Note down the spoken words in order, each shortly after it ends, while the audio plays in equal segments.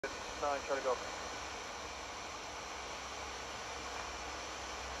9, Charlie Golf.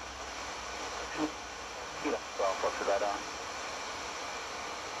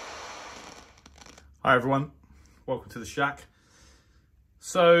 Hi everyone, welcome to the shack.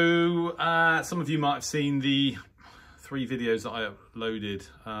 So some of you might have seen the 3 videos that I uploaded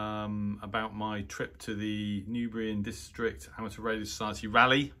about my trip to the Newbury and District Amateur Radio Society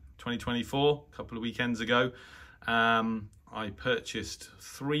Rally 2024 a couple of weekends ago. I purchased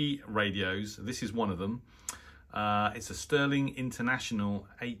 3 radios. This is one of them. It's a Sterling International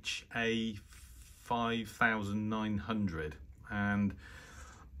HA-5900, and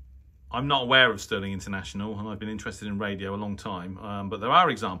I'm not aware of Sterling International, and I've been interested in radio a long time, but there are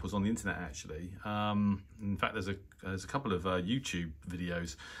examples on the internet actually. In fact, there's a couple of YouTube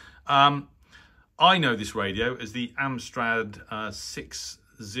videos. I know this radio as the Amstrad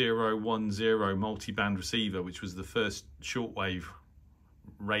 6010 multi-band receiver, which was the first shortwave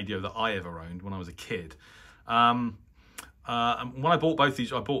radio that I ever owned when I was a kid. When I bought both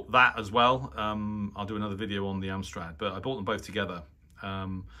these, I bought that as well. I'll do another video on the Amstrad, but I bought them both together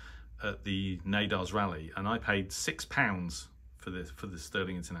at the NADARS rally, and I paid £6 for the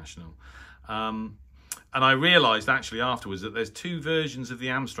Sterling International. And I realised actually afterwards that there's 2 versions of the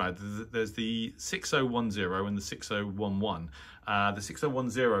Amstrad. There's the 6010 and the 6011. The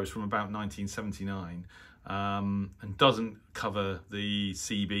 6010 is from about 1979 and doesn't cover the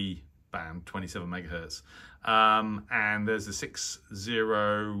CB band, 27 megahertz. And there's the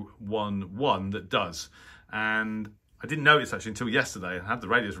 6011 that does. And I didn't notice actually until yesterday. I had the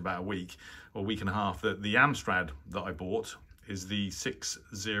radios for about a week or a week and a half, that the Amstrad that I bought is the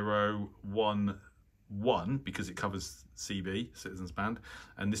 6011 because it covers CB, Citizens Band,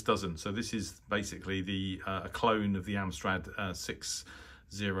 and this doesn't. So this is basically the a clone of the Amstrad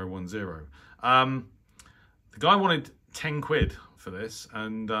 6010. The guy wanted 10 quid for this,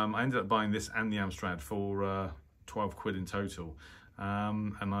 and I ended up buying this and the Amstrad for 12 quid in total.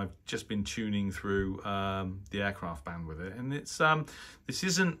 And I've just been tuning through the aircraft band with it, and it's this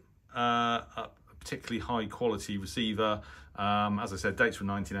isn't a particularly high quality receiver. As I said, dates from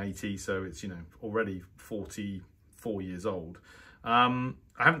 1980, so it's, you know, already 44 years old. I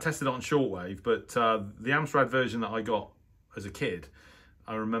haven't tested it on shortwave, but the Amstrad version that I got as a kid,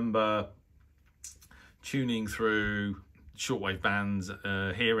 I remember tuning through shortwave bands,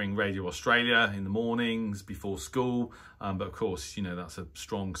 hearing Radio Australia in the mornings before school, but of course, you know, that's a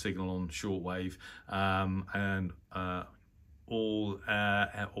strong signal on shortwave, and all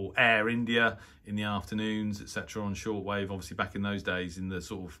Air India in the afternoons, etc. on shortwave. Obviously back in those days, in the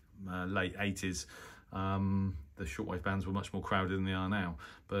sort of late 80s, the shortwave bands were much more crowded than they are now.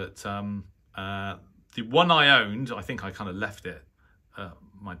 But the one I owned, I think I kind of left it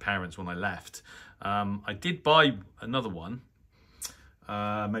my parents when I left. I did buy another one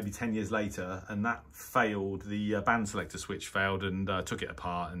maybe 10 years later, and that failed. The band selector switch failed, and took it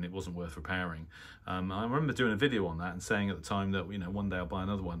apart, and it wasn't worth repairing. I remember doing a video on that and saying at the time that, you know, one day I'll buy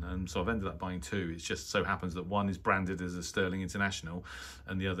another one, and so I've ended up buying 2. It just so happens that one is branded as a Sterling International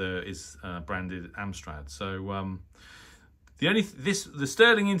and the other is branded Amstrad. So the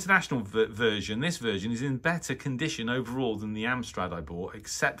Sterling International version, this version is in better condition overall than the Amstrad I bought,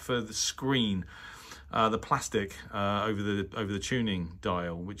 except for the screen, the plastic over the tuning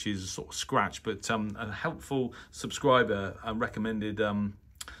dial, which is sort of scratched. But a helpful subscriber recommended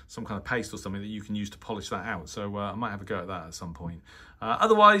some kind of paste or something that you can use to polish that out. So I might have a go at that at some point.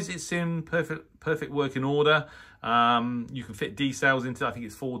 Otherwise, it's in perfect working order. You can fit D cells into, I think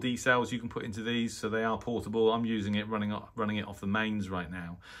it's 4 D cells you can put into these, so they are portable. I'm using it, running it off the mains right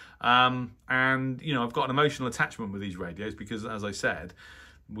now. And you know, I've got an emotional attachment with these radios because, as I said,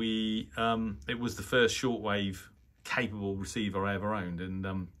 it was the first shortwave capable receiver I ever owned.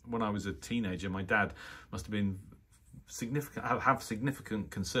 And when I was a teenager, my dad must have been significant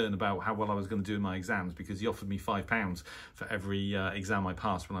concern about how well I was going to do in my exams, because he offered me £5 for every exam I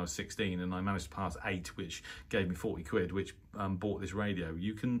passed when I was 16, and I managed to pass 8, which gave me 40 quid, which bought this radio.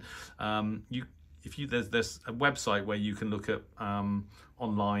 You can there's a website where you can look at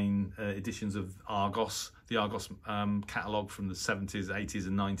online editions of Argos, the Argos catalogue from the 70s, 80s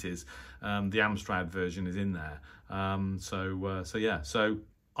and 90s. The Amstrad version is in there. So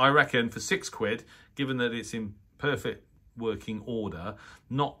I reckon for 6 quid, given that it's in perfect working order,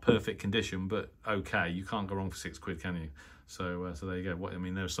 not perfect condition, but okay, you can't go wrong for 6 quid, can you? So there you go. I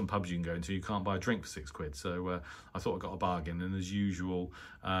mean, there are some pubs you can go into, you can't buy a drink for 6 quid. So I thought I got a bargain, and as usual,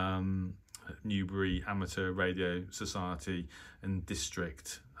 Newbury Amateur Radio Society and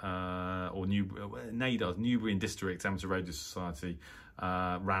District, or NADARS, Newbury and District Amateur Radio Society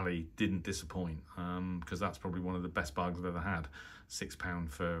rally didn't disappoint, because that's probably one of the best bargains I've ever had. £6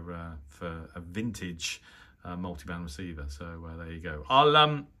 for a vintage multi-band receiver. So there you go. I'll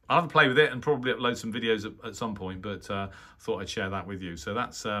have a play with it and probably upload some videos at some point, but thought I'd share that with you. So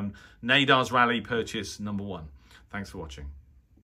that's NADARS Rally purchase number 1. Thanks for watching.